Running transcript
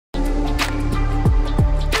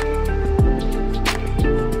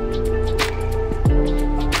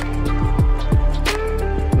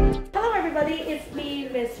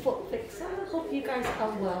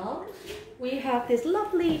along. We have this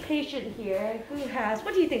lovely patient here who has,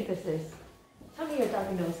 what do you think this is? Tell me your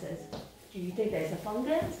diagnosis. Do you think there's a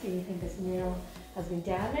fungus? Do you think this nail has been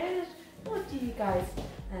damaged? What do you guys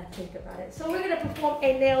think about it? So we're going to perform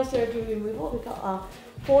a nail surgery removal. We've got our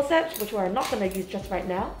forceps, which we're not going to use just right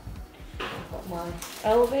now. I've got my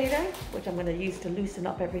elevator, which I'm going to use to loosen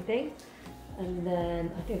up everything. And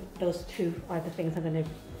then I think those two are the things I'm going to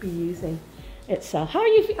be using itself. How are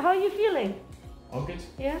you feeling? All good.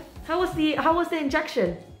 Yeah. How was the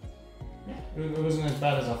injection? Yeah, it wasn't as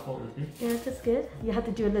bad as I thought it would be. Yeah, that's good. You had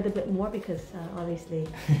to do a little bit more because obviously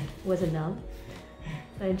it wasn't numb.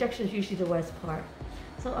 The injection is usually the worst part.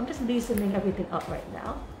 So I'm just loosening everything up right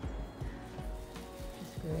now. Which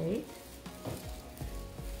is great.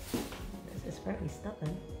 This is very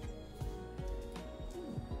stubborn.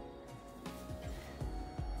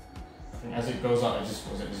 As it goes up, it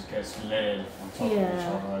just gets layered on top of each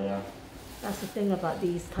other. Yeah. That's the thing about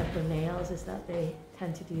these type of nails, is that they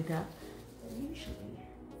tend to do that. Usually,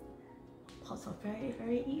 pops up very,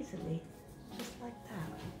 very easily, just like that.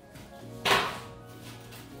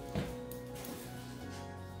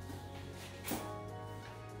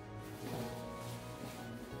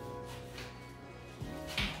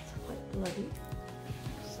 It's quite bloody.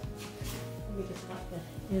 So, let me just start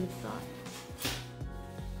the inside.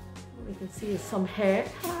 What we can see is some hair.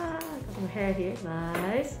 Ah, got some hair here,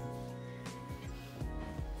 nice.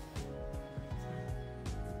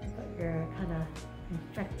 Your kind of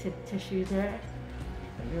infected tissue there,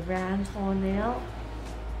 your round toenail,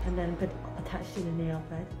 and then a bit attached to the nail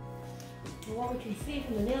bed. And what we can see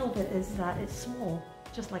from the nail bed is that it's small,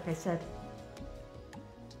 just like I said.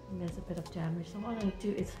 And there's a bit of damage. So what I'm going to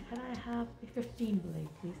do is, can I have a 15 blade,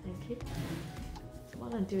 please? Thank you. So what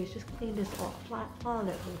I'm going to do is just clean this off, file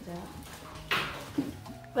it with that.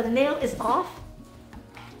 But the nail is off.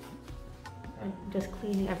 I'm just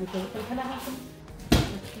cleaning everything. And can I have some?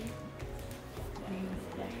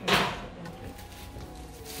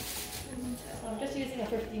 So I'm just using a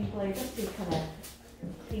 15 blade just to kind of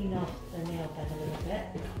clean off the nail bed a little bit.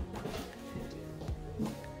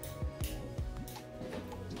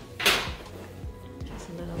 Just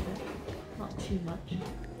a little bit, not too much.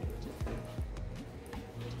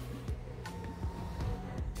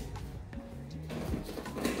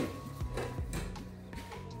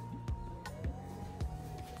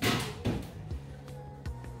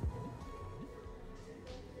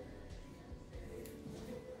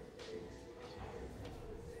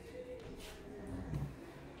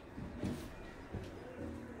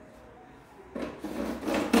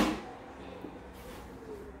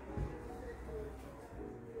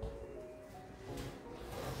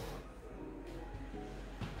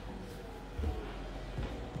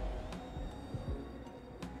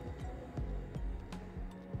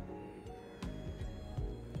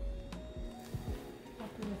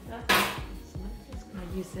 So I'm just going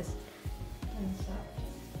to use this inside.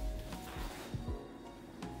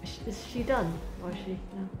 Is she done? Or is she?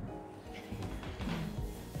 No.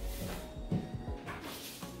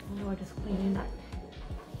 Or do I just cleaning that?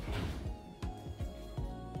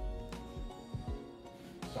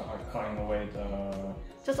 So I'm cutting away the...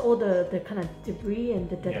 Just all the kind of debris and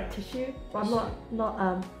the dead tissue. But I'm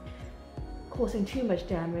not causing too much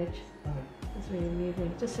damage. Okay. Just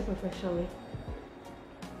removing, just superficially.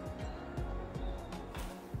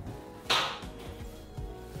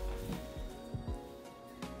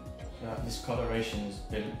 Discoloration is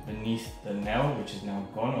beneath the nail, which is now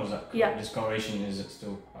gone, or is that discoloration, is it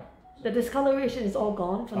still? The discoloration is all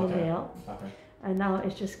gone from the nail. Okay. And now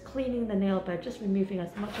it's just cleaning the nail bed, just removing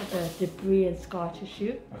as much of the debris and scar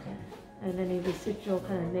tissue. Okay. And any residual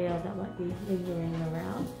kind of nail that might be lingering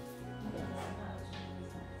around.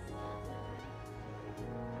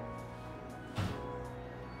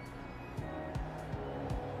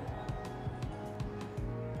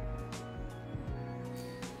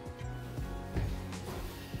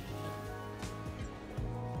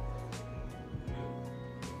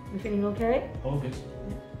 You feeling okay? All good.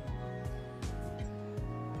 Yeah.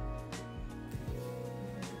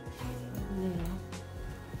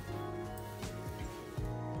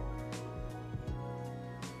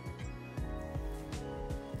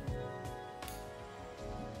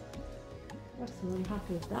 Excellent, I'm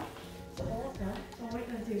happy with that. So all done. So what we're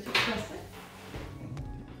going to do is just press it.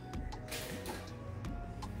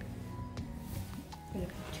 I'm going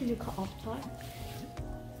to continue cut off time.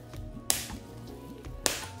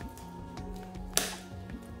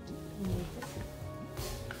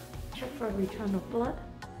 Check for a return of blood.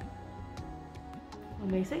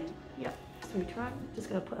 Amazing. Yep, it's return. Just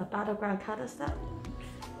going to put a battleground callus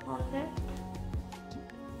on there.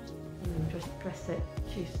 just dress it.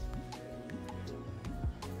 Jeez.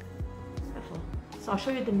 Careful. So I'll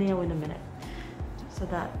show you the nail in a minute. So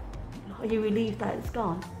that, are you relieved that it's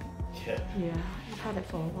gone? Yeah. Yeah, you've had it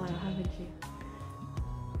for a while, haven't you?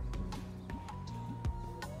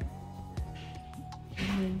 And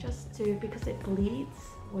then just to, because it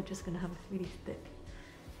bleeds, we're just going to have a really thick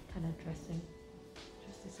kind of dressing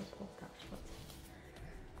just to support that foot.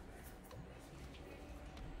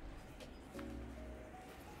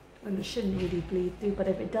 And it shouldn't really bleed through, but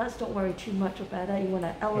if it does, don't worry too much about it. You want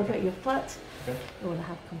to elevate your foot. Okay. You want to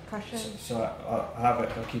have compression. So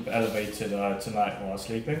I'll keep it elevated tonight while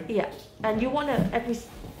sleeping? Yeah, and you want to,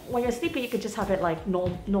 when you're sleeping, you could just have it like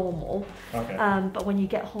normal. Okay. But when you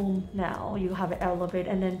get home now, you have it elevated,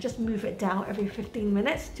 and then just move it down every 15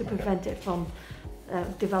 minutes to prevent it from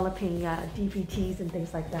developing DVTs and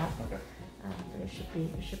things like that. Okay. But it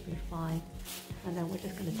should be fine. And then we're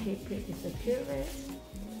just going to tape it to secure it.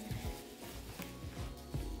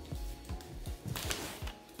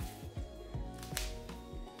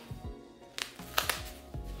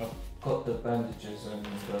 Got the bandages and the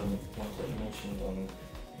ones that you mentioned on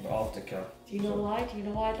the aftercare. Do you know why? Do you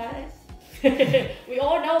know why that is? We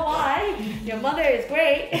all know why. Your mother is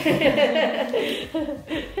great.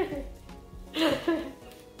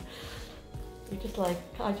 You're just like,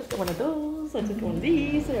 I just got one of those, I just got one of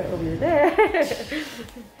these, over there.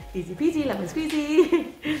 Easy peasy, lemon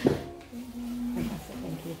squeezy. Fantastic,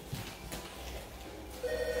 thank you.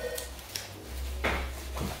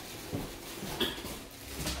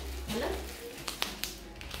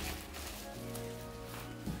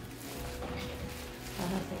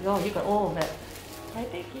 Oh, you got all of it. Right,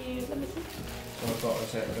 thank you. Let me see. So I've got a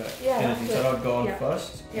set of it. Yeah, So I'll go on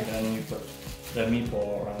first, yeah. and then you put the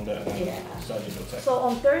meatball around it, and then surgical tech. So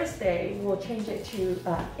on Thursday, we'll change it to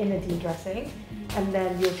inner dressing, and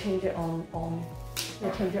then you'll change it on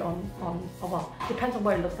well, depends on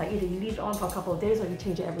what it looks like. Either you leave it on for a couple of days, or you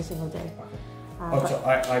change it every single day. So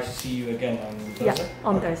I see you again on Thursday? Yeah,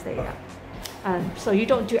 on Thursday, yeah. So you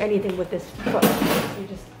don't do anything with this foot. You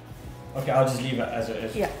just... Okay, I'll just leave it as it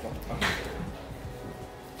is. Yeah. Okay.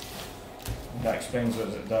 That explains the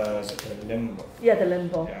limbo. Yeah, the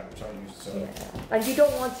limbo. Yeah, which I used. So. Yeah. And you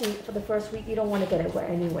don't want to, for the first week, you don't want to get it wet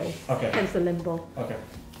anyway. Okay. Hence the limbo. Okay.